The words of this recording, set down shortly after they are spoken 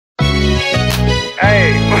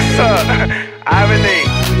Ivany,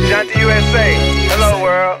 JauntyUSA, hello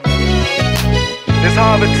world. This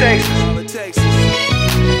Harvard, Texas.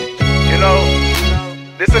 You know,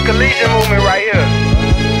 this a collegiate movement right here.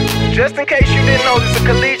 Just in case you didn't know, this a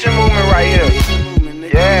collegiate movement right here.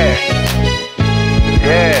 Yeah.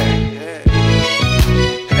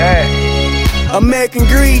 American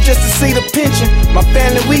greed just to see the pension. My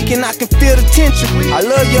family weak and I can feel the tension. I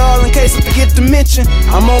love y'all in case I forget to mention.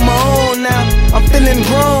 I'm on my own now, I'm feeling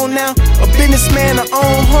grown now. A businessman, I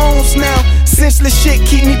own homes now. Senseless shit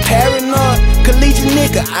keep me paranoid. Collegiate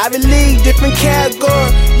nigga, Ivy League, different category.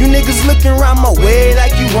 You niggas looking around my way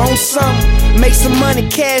like you want something. Make some money,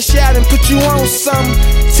 cash out and put you on something.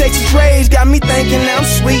 Texas Rays got me thinking I'm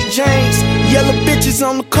Sweet James. Yellow bitches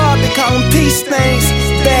on the carpet, call them peace things.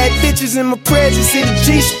 Bad bitches in my presence, see the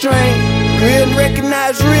G-string. Real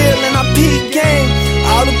recognize real and I peak game.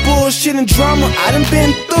 All the bullshit and drama I done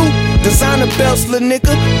been through. Designer belts, lil'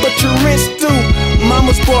 nigga, but your rent's due.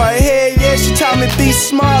 Mama's boy, hell yeah, she taught me be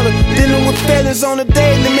smarter. Dealing with feelings on the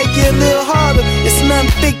daily make it a little harder. It's nothing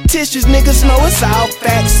fictitious, niggas know it's all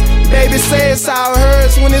facts. Baby say it's all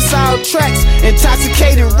hers when it's all tracks.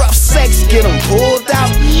 Intoxicated, rough sex, get them pulled out.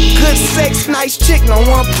 Good sex, nice chick, no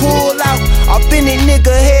one pull out. Authentic nigga,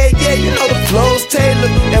 head, yeah, you know the flow's tailored.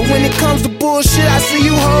 And when it comes to bullshit, I see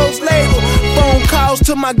you hoes later. Phone calls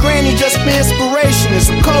to my granny just for inspiration. It's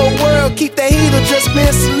a cold world, keep that heater just for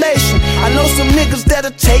insulation. I know some niggas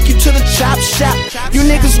that'll take you to the chop shop. You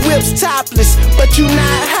niggas whips topless, but you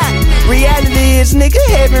not hot. Reality is, nigga,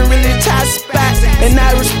 heaven really top spot. And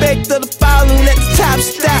I respect of the fallen, let the top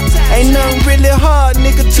stop. Ain't nothing really hard,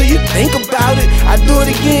 nigga, till you think about it. I do it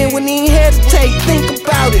again when he ain't hesitate, think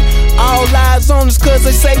about it. All eyes on us cause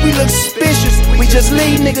they say we look suspicious. We just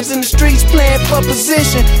leave niggas in the streets playing for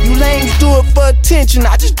position. You lames do it for attention,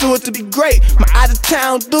 I just do it to be great. My out of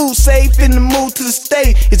town dude safe in the mood to the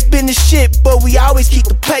state. It's been the shit, but we always keep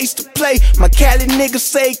the pace to play. My Cali niggas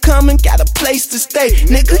say coming, got a place to stay.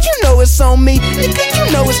 Nigga, you know it's on me. Nigga,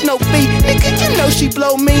 you know it's no fee. Nigga, you know she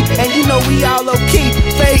blow me, and you know we all low key.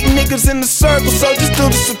 Fake niggas in the circle, so just do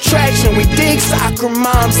the subtraction. We dig soccer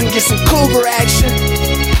moms and get some cougar action.